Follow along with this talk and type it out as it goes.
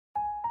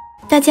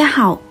大家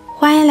好，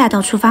欢迎来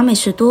到厨房美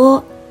食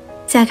多。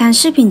在看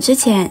视频之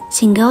前，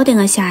请给我点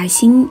个小爱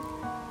心，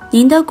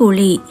您的鼓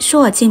励是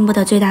我进步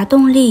的最大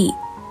动力。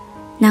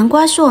南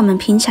瓜是我们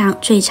平常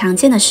最常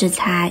见的食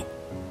材，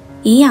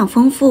营养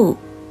丰富，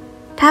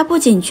它不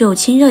仅具有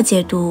清热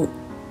解毒、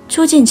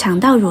促进肠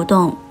道蠕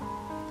动、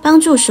帮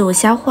助食物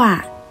消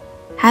化，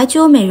还具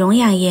有美容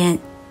养颜、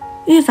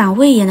预防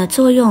胃炎的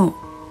作用。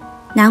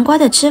南瓜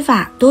的吃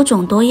法多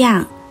种多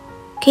样，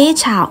可以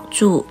炒、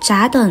煮、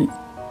炸等。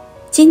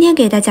今天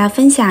给大家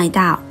分享一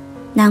道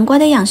南瓜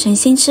的养生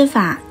新吃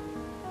法，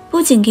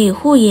不仅可以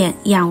护眼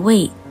养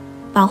胃、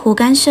保护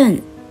肝肾，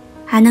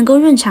还能够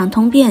润肠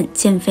通便、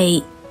减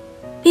肥，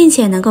并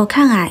且能够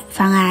抗癌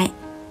防癌，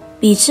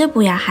比吃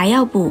补药还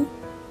要补。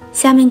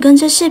下面跟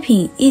着视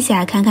频一起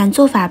来看看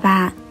做法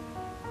吧。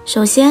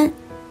首先，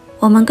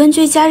我们根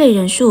据家里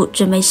人数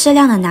准备适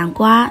量的南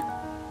瓜，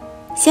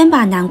先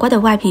把南瓜的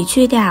外皮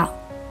去掉。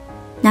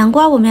南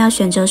瓜我们要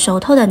选择熟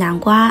透的南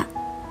瓜，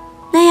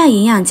那样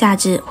营养价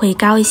值会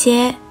高一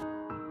些，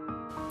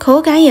口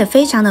感也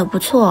非常的不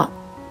错。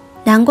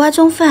南瓜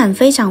中富含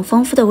非常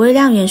丰富的微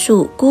量元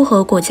素钴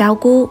和果胶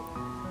钴，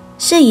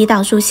是胰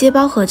岛素细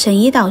胞合成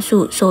胰岛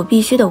素所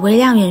必需的微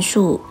量元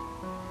素。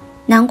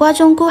南瓜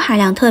中钴含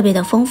量特别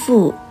的丰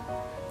富，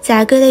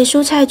在各类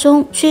蔬菜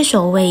中居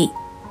首位，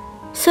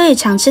所以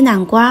常吃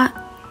南瓜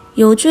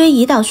有助于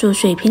胰岛素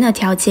水平的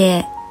调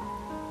节，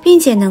并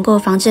且能够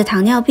防治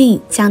糖尿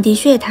病、降低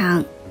血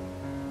糖。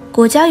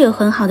果胶有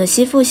很好的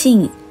吸附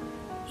性，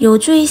有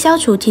助于消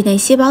除体内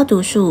细胞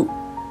毒素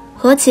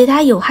和其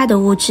他有害的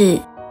物质，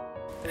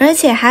而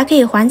且还可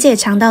以缓解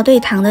肠道对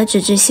糖的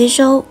脂质吸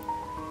收，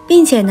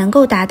并且能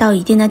够达到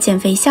一定的减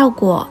肥效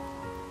果。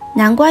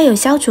南瓜有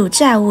消除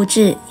致癌物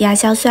质亚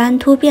硝酸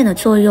突变的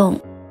作用，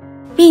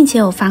并且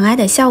有防癌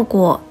的效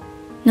果，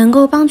能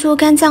够帮助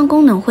肝脏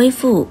功能恢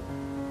复，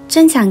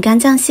增强肝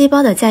脏细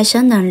胞的再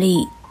生能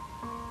力。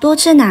多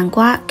吃南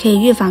瓜可以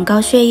预防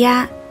高血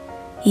压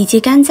以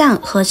及肝脏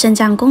和肾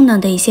脏功能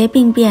的一些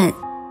病变。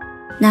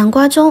南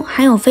瓜中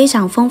含有非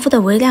常丰富的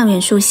微量元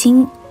素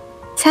锌，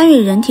参与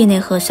人体内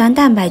核酸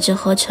蛋白质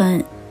合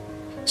成，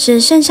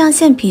是肾上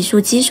腺皮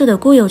质激素的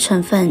固有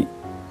成分，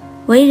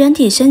为人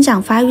体生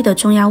长发育的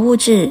重要物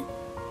质。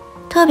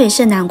特别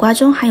是南瓜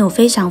中含有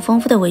非常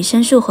丰富的维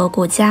生素和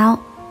果胶，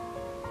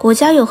果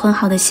胶有很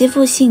好的吸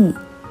附性，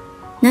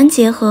能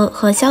结合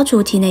和消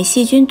除体内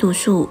细菌毒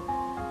素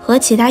和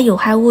其他有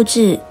害物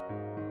质。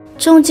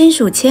重金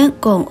属铅、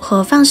汞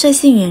和放射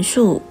性元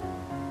素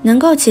能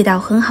够起到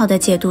很好的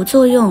解毒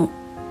作用。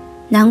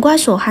南瓜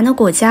所含的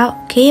果胶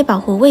可以保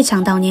护胃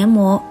肠道黏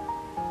膜，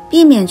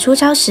避免粗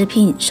糙食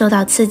品受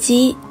到刺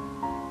激，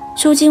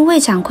促进胃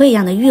肠溃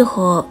疡的愈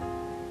合。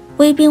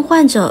胃病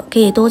患者可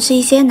以多吃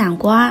一些南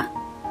瓜。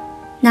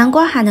南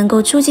瓜还能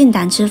够促进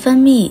胆汁分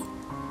泌，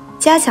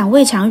加强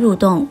胃肠蠕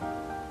动，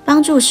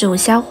帮助食物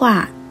消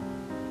化。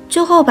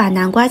最后把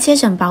南瓜切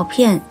成薄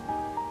片，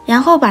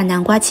然后把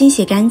南瓜清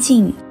洗干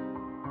净。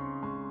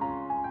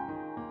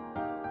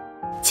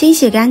清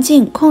洗干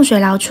净，控水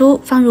捞出，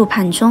放入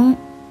盘中。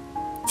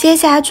接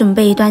下来准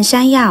备一段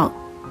山药，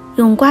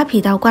用刮皮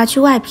刀刮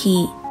去外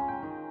皮。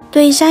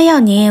对山药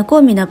粘液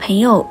过敏的朋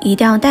友一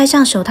定要戴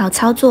上手套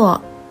操作，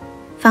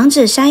防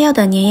止山药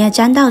的粘液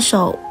沾到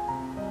手。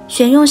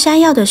选用山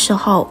药的时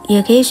候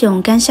也可以选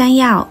用干山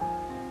药，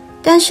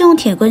但是用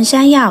铁棍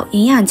山药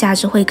营养价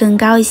值会更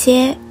高一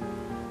些。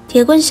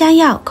铁棍山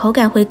药口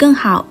感会更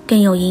好，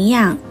更有营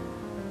养，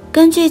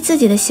根据自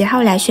己的喜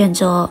好来选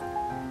择。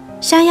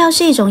山药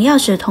是一种药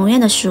食同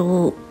源的食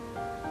物，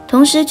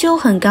同时具有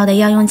很高的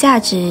药用价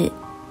值。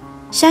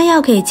山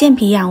药可以健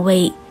脾养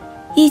胃、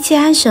益气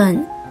安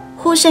神、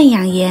护肾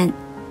养颜，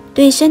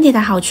对身体的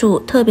好处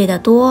特别的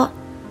多。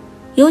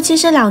尤其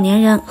是老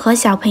年人和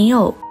小朋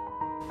友，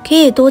可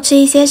以多吃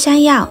一些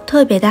山药，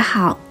特别的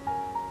好。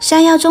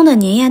山药中的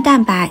粘液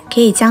蛋白可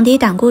以降低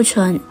胆固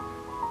醇，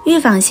预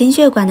防心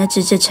血管的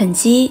脂质沉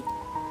积，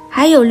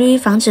还有利于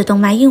防止动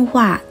脉硬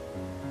化，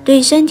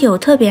对身体有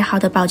特别好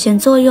的保健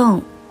作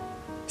用。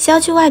削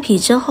去外皮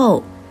之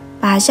后，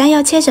把山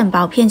药切成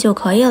薄片就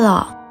可以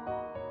了。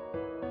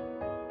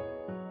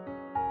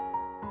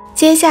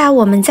接下来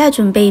我们再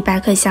准备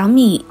100克小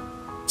米，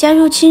加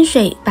入清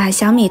水把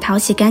小米淘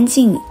洗干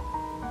净。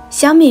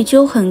小米具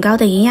有很高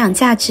的营养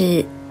价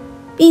值，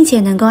并且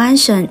能够安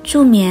神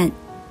助眠，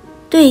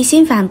对于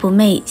心烦不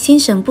寐、心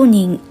神不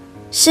宁、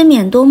失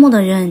眠多梦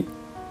的人，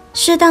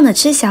适当的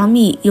吃小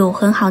米有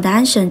很好的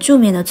安神助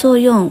眠的作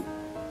用，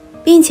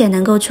并且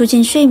能够促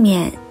进睡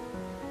眠。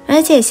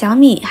而且小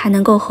米还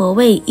能够和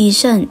胃益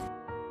肾，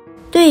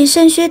对于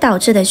肾虚导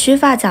致的须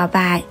发早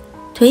白、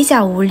腿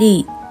脚无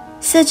力、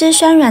四肢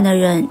酸软的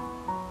人，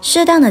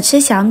适当的吃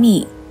小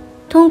米，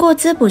通过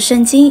滋补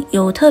肾精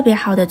有特别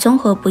好的综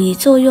合补益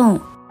作用。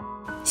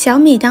小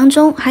米当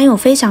中含有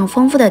非常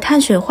丰富的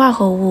碳水化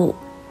合物，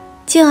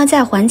进而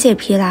在缓解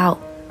疲劳、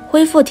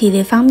恢复体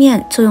力方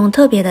面作用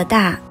特别的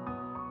大。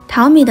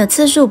淘米的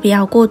次数不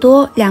要过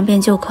多，2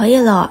遍就可以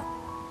了。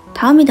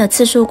淘米的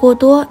次数过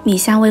多，米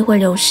香味会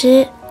流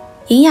失，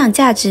营养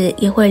价值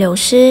也会流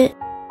失。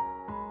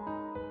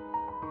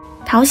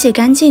淘洗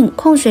干净，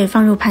控水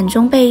放入盘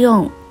中备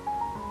用。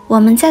我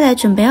们再来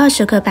准备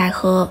20克百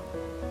合，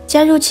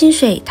加入清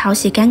水淘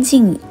洗干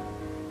净。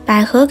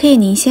百合可以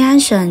宁心安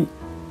神，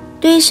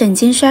对于神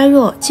经衰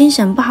弱、精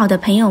神不好的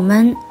朋友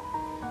们，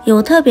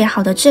有特别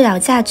好的治疗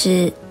价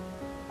值。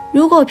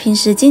如果平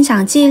时经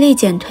常记忆力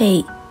减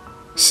退、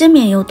失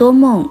眠又多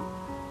梦、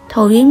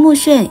头晕目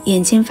眩、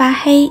眼睛发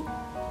黑，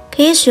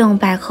可以使用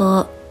百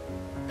合。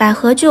百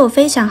合具有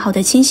非常好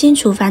的清心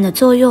除烦的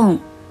作用。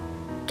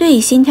对于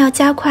心跳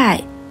加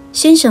快、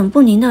心神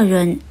不宁的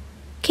人，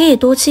可以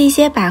多吃一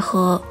些百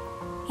合，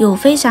有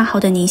非常好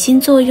的宁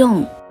心作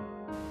用。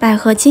百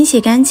合清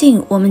洗干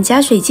净，我们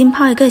加水浸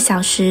泡1个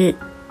小时，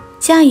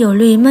这样有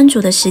利于焖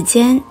煮的时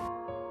间。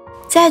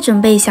再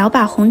准备小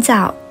把红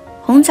枣，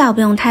红枣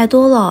不用太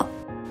多了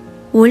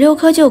，5-6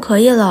颗就可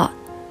以了。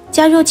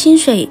加入清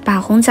水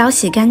把红枣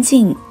洗干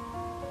净。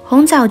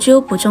红枣具有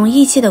补中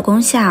益气的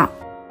功效，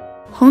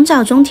红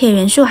枣中铁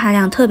元素含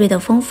量特别的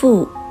丰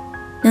富，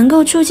能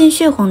够促进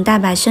血红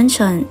蛋白生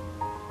成，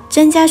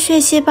增加血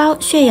细胞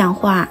血氧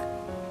化，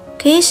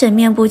可以使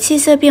面部气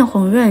色变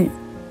红润。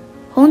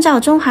红枣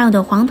中含有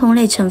的黄酮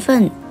类成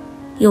分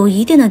有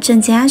一定的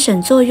镇静安神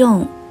作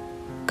用，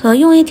可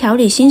用于调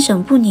理心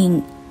神不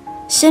宁、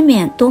失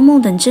眠、多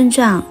梦等症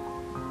状。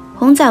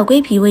红枣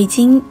归脾胃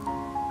经，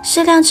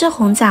适量吃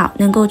红枣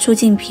能够促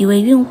进脾胃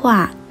运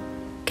化，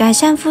改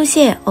善腹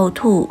泻、呕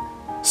吐、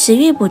食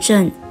欲不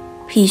振、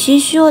脾虚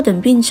虚弱等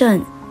病症。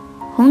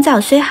红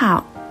枣虽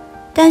好，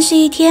但是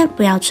一天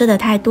不要吃得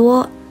太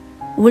多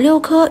，5-6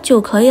颗就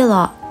可以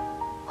了。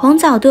红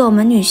枣对我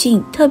们女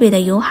性特别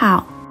的友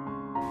好，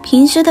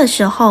平时的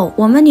时候，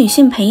我们女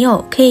性朋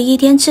友可以一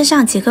天吃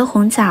上几颗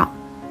红枣，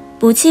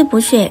补气补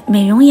血、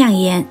美容养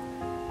颜，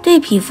对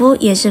皮肤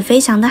也是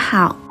非常的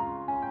好。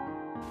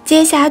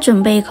接下来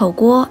准备一口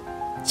锅，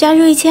加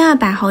入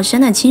1200毫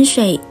升的清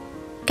水，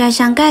盖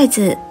上盖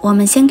子，我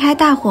们先开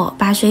大火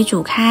把水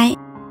煮开。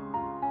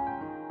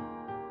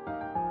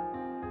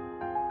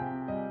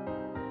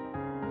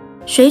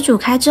水煮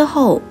开之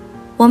后，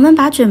我们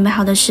把准备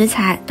好的食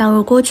材倒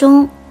入锅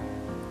中。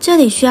这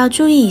里需要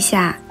注意一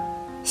下，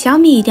小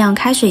米一定要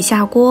开水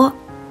下锅，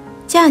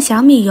这样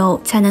小米油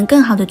才能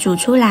更好的煮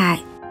出来。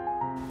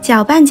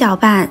搅拌搅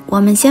拌，我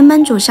们先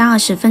焖煮上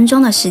20分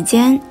钟的时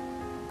间。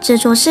制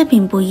作视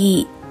频不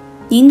易，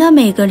您的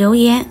每个留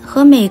言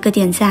和每个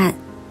点赞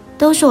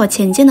都是我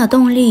前进的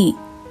动力。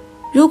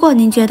如果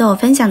您觉得我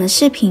分享的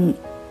视频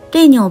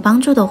对你有帮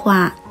助的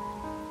话，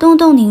动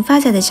动您发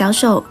财的小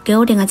手给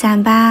我点个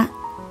赞吧，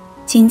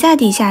请在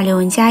底下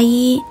留言加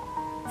1，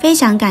非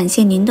常感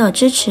谢您的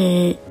支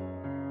持。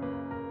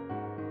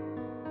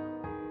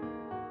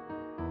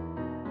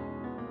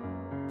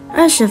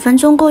20分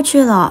钟过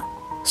去了，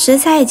食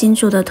材已经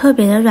煮得特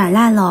别的软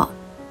烂了，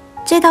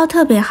这道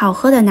特别好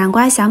喝的南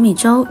瓜小米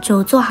粥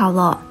就做好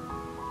了。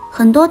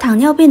很多糖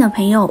尿病的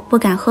朋友不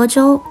敢喝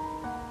粥，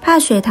怕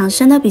血糖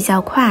升得比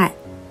较快。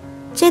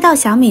这道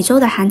小米粥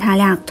的含糖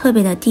量特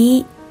别的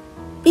低，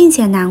并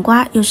且南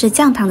瓜又是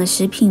降糖的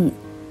食品，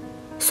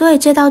所以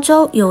这道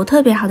粥有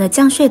特别好的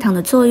降血糖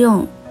的作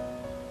用。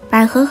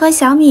百合和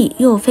小米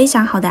又有非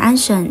常好的安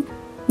神、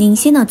宁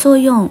心的作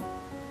用，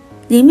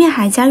里面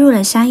还加入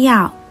了山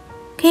药，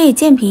可以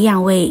健脾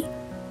养胃。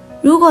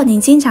如果您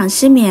经常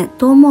失眠、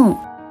多梦，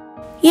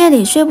夜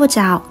里睡不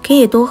着，可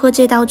以多喝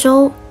这道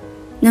粥，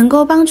能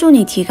够帮助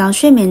你提高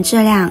睡眠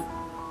质量，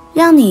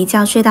让你一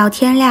觉睡到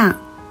天亮。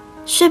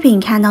视频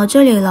看到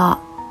这里了，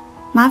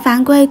麻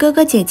烦各位哥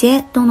哥姐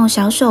姐动动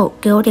小手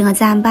给我点个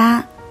赞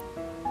吧，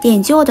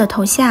点击我的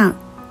头像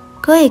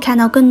可以看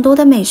到更多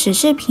的美食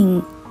视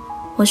频。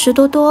我是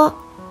多多，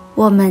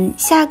我们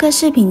下个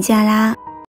视频见啦。